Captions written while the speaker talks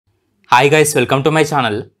Hi guys, welcome to my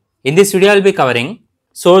channel. In this video, I will be covering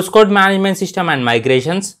source code management system and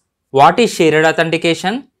migrations, what is shared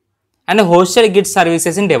authentication, and hosted Git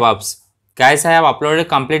services in DevOps. Guys, I have uploaded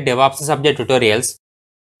complete DevOps subject tutorials.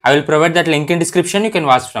 I will provide that link in description, you can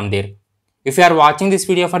watch from there. If you are watching this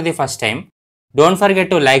video for the first time, don't forget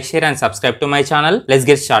to like, share and subscribe to my channel. Let's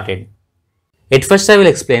get started. At first, I will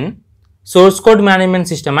explain source code management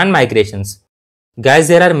system and migrations. Guys,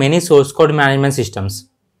 there are many source code management systems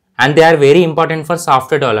and they are very important for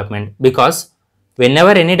software development because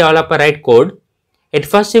whenever any developer write code, at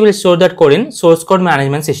first he will store that code in source code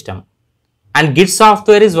management system. And Git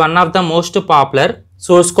software is one of the most popular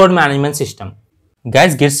source code management system.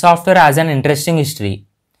 Guys, Git software has an interesting history.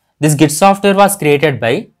 This Git software was created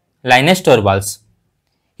by Linus Torvalds.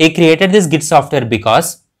 He created this Git software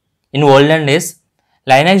because in olden days,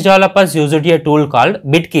 Linux developers used a tool called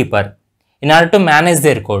BitKeeper in order to manage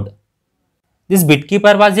their code. This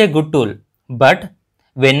BitKeeper was a good tool, but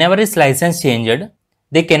whenever its license changed,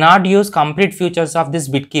 they cannot use complete features of this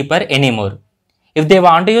BitKeeper anymore. If they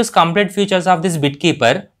want to use complete features of this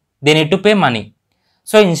BitKeeper, they need to pay money.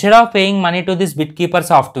 So instead of paying money to this BitKeeper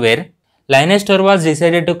software, Linus Torvalds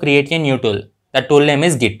decided to create a new tool. The tool name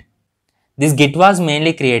is Git. This Git was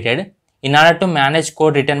mainly created in order to manage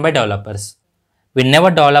code written by developers.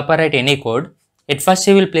 Whenever developer write any code, at first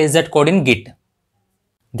he will place that code in Git.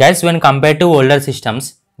 Guys, when compared to older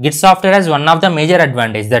systems, Git software has one of the major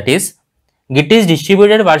advantage, that is, Git is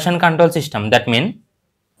distributed version control system. That means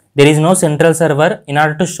there is no central server in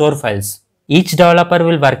order to store files. Each developer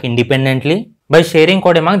will work independently by sharing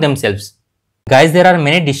code among themselves. Guys, there are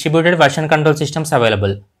many distributed version control systems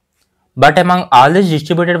available. But among all these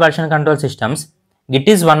distributed version control systems, Git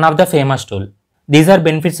is one of the famous tool. These are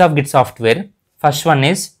benefits of Git software. First one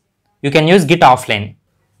is, you can use Git offline.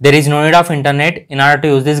 There is no need of internet in order to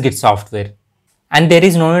use this Git software. And there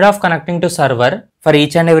is no need of connecting to server for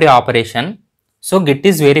each and every operation. So Git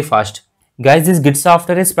is very fast. Guys, this Git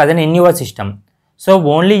software is present in your system. So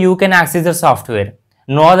only you can access the software.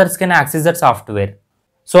 No others can access that software.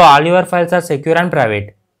 So all your files are secure and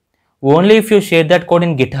private. Only if you share that code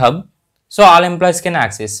in GitHub, so all employees can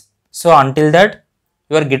access. So until that,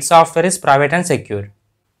 your Git software is private and secure.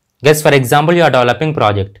 Guys, for example, you are developing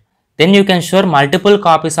project. Then you can store multiple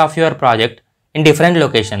copies of your project in different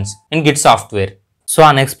locations in Git software. So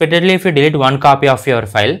unexpectedly, if you delete one copy of your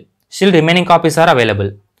file, still remaining copies are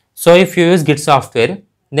available. So if you use Git software,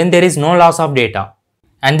 then there is no loss of data.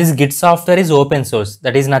 And this Git software is open source.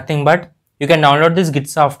 That is nothing but you can download this Git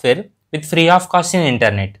software with free of cost in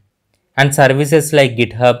internet. And services like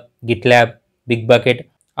GitHub, GitLab, Bitbucket,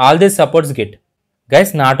 all this supports Git.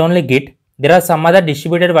 Guys, not only Git, there are some other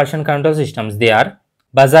distributed version control systems. They are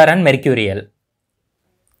Bazaar and Mercurial.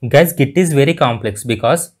 Guys, Git is very complex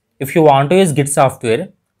because if you want to use Git software,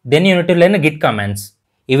 then you need to learn Git commands.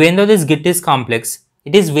 Even though this Git is complex,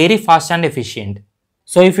 it is very fast and efficient.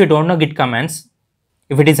 So if you don't know Git commands,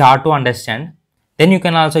 if it is hard to understand, then you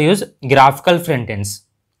can also use graphical frontends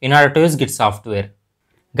in order to use Git software.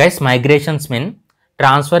 Guys, migrations mean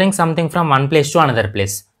transferring something from one place to another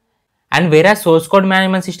place. And whereas source code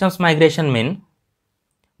management systems migration mean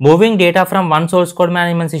moving data from one source code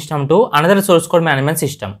management system to another source code management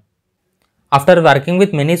system. After working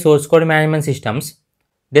with many source code management systems,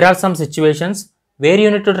 there are some situations where you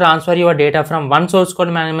need to transfer your data from one source code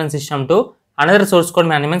management system to another source code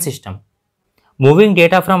management system. Moving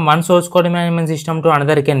data from one source code management system to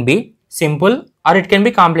another can be simple or it can be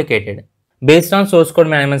complicated based on source code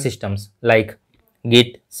management systems like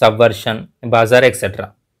Git, Subversion, Bazaar,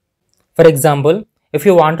 etc. For example, if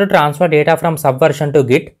you want to transfer data from Subversion to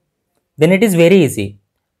Git, then it is very easy.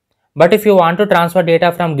 But if you want to transfer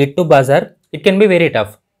data from Git to Bazaar, it can be very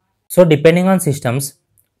tough. So depending on systems,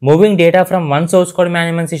 moving data from one source code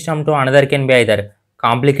management system to another can be either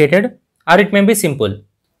complicated or it may be simple.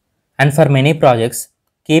 And for many projects,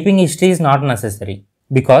 keeping history is not necessary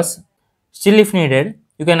because still if needed,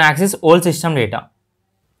 you can access old system data.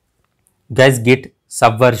 Guys, Git,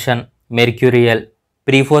 Subversion, Mercurial,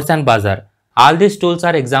 Preforce and Bazaar, all these tools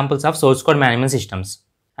are examples of source code management systems.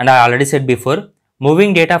 And I already said before,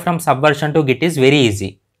 moving data from Subversion to Git is very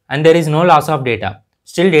easy and there is no loss of data.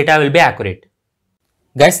 Still data will be accurate.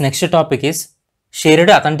 Guys, next topic is shared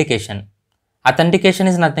authentication. Authentication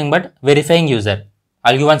is nothing but verifying user.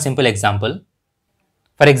 I'll give one simple example.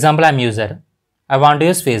 For example, I am user. I want to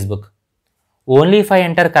use Facebook. Only if I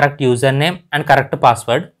enter correct username and correct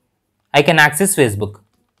password, I can access Facebook.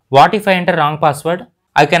 What if I enter wrong password?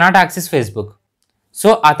 I cannot access Facebook.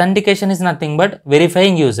 So authentication is nothing but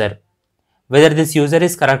verifying user, whether this user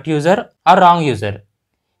is correct user or wrong user.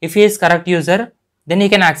 If he is correct user, then he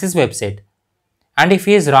can access website. and if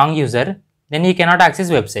he is wrong user, then he cannot access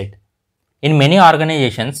website. In many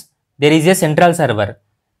organizations, there is a central server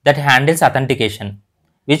that handles authentication,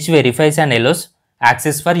 which verifies and allows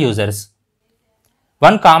access for users.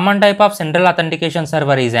 One common type of central authentication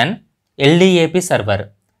server is an LDAP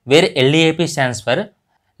server, where LDAP stands for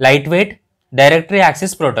Lightweight Directory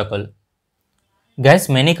Access Protocol. Guys,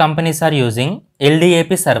 many companies are using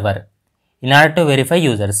LDAP server in order to verify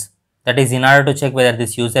users. That is, in order to check whether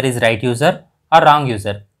this user is right user or wrong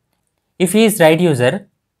user. If he is right user,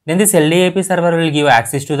 then this LDAP server will give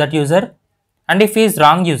access to that user, and if he is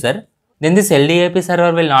wrong user, then this LDAP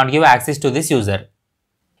server will not give access to this user.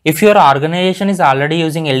 If your organization is already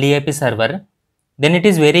using LDAP server, then it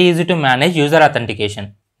is very easy to manage user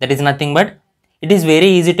authentication. That is nothing but it is very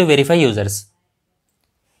easy to verify users.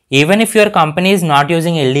 Even if your company is not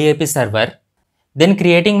using LDAP server, then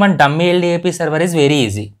creating one dummy LDAP server is very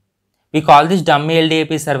easy. We call this dummy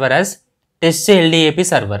LDAP server as test LDAP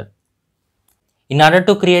server. In order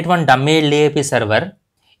to create one dummy LDAP server,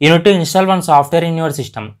 you need to install one software in your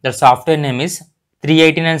system. The software name is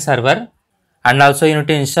 389 server, and also you need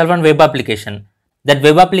to install one web application. That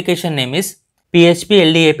web application name is PHP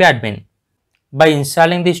LDAP admin. By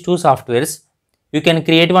installing these two softwares, you can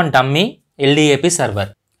create one dummy LDAP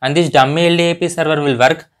server, and this dummy LDAP server will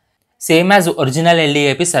work same as original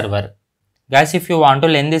LDAP server. Guys, if you want to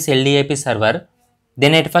learn this LDAP server,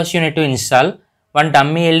 then at first you need to install one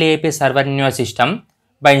dummy LDAP server in your system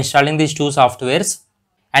by installing these two softwares,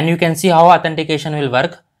 and you can see how authentication will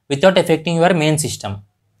work without affecting your main system.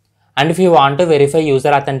 And if you want to verify user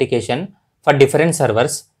authentication for different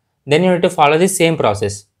servers, then you need to follow the same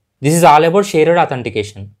process. This is all about shared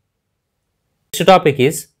authentication. Next topic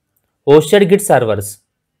is hosted Git servers.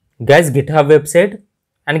 Guys, GitHub website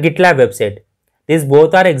and GitLab website. These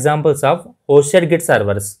both are examples of hosted Git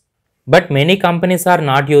servers. But many companies are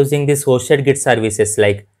not using these hosted Git services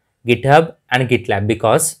like GitHub and GitLab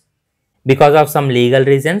because of some legal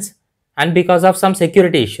reasons and because of some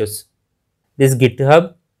security issues. This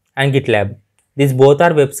GitHub and GitLab, these both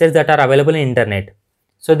are websites that are available in internet.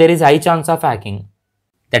 So there is high chance of hacking.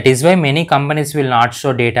 That is why many companies will not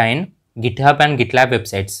show data in GitHub and GitLab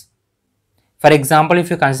websites. For example, if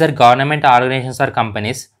you consider government organizations or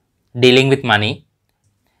companies dealing with money,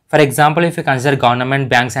 for example, if you consider government,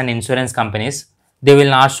 banks and insurance companies, they will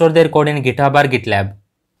not store their code in GitHub or GitLab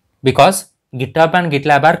because GitHub and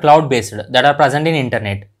GitLab are cloud based that are present in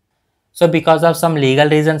internet. So because of some legal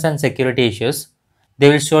reasons and security issues, they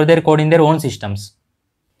will store their code in their own systems.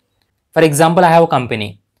 For example, I have a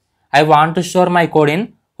company. I want to store my code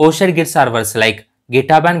in hosted Git servers like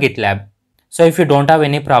GitHub and GitLab. So if you don't have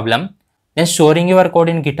any problem, then storing your code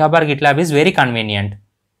in GitHub or GitLab is very convenient.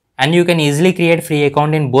 And you can easily create free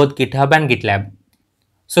account in both GitHub and GitLab.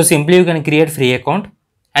 So simply you can create free account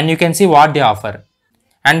and you can see what they offer.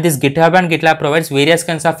 And this GitHub and GitLab provides various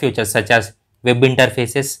kinds of features such as web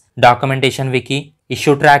interfaces, documentation wiki,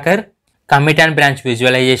 issue tracker, commit and branch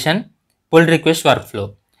visualization, pull request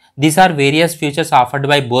workflow. These are various features offered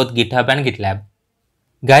by both GitHub and GitLab.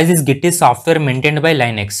 Guys, this Git is software maintained by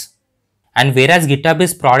Linux. And whereas GitHub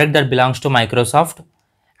is product that belongs to Microsoft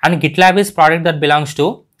and GitLab is product that belongs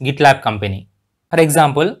to GitLab company. For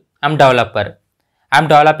example, I'm developer. I'm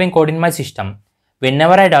developing code in my system.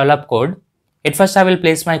 Whenever I develop code, at first I will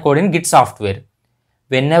place my code in Git software.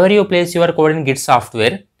 Whenever you place your code in Git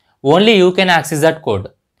software, only you can access that code.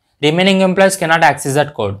 Remaining employees cannot access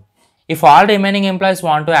that code. If all remaining employees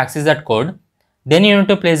want to access that code, then you need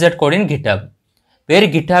to place that code in GitHub, where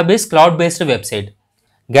GitHub is cloud-based website.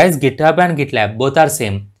 Guys, GitHub and GitLab both are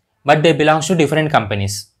same, but they belong to different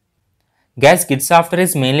companies. Guys, Git software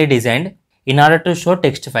is mainly designed in order to store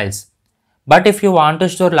text files. But if you want to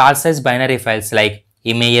store large size binary files like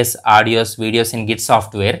images, audios, videos in Git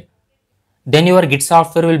software, then your Git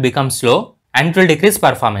software will become slow and it will decrease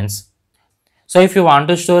performance. So if you want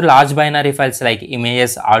to store large binary files like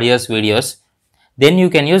images, audios, videos, then you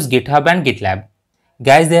can use GitHub and GitLab.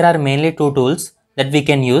 Guys, there are mainly two tools that we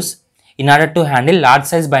can use in order to handle large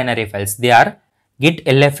size binary files. They are Git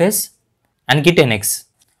LFS and Git NX.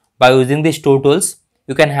 By using these two tools,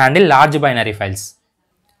 you can handle large binary files.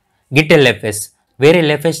 Git LFS, where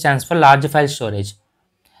LFS stands for large file storage.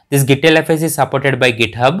 This Git LFS is supported by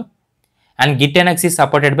GitHub and Git NX is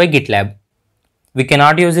supported by GitLab. We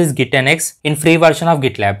cannot use this Git NX in free version of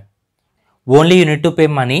GitLab. Only you need to pay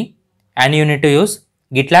money and you need to use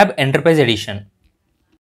GitLab Enterprise Edition.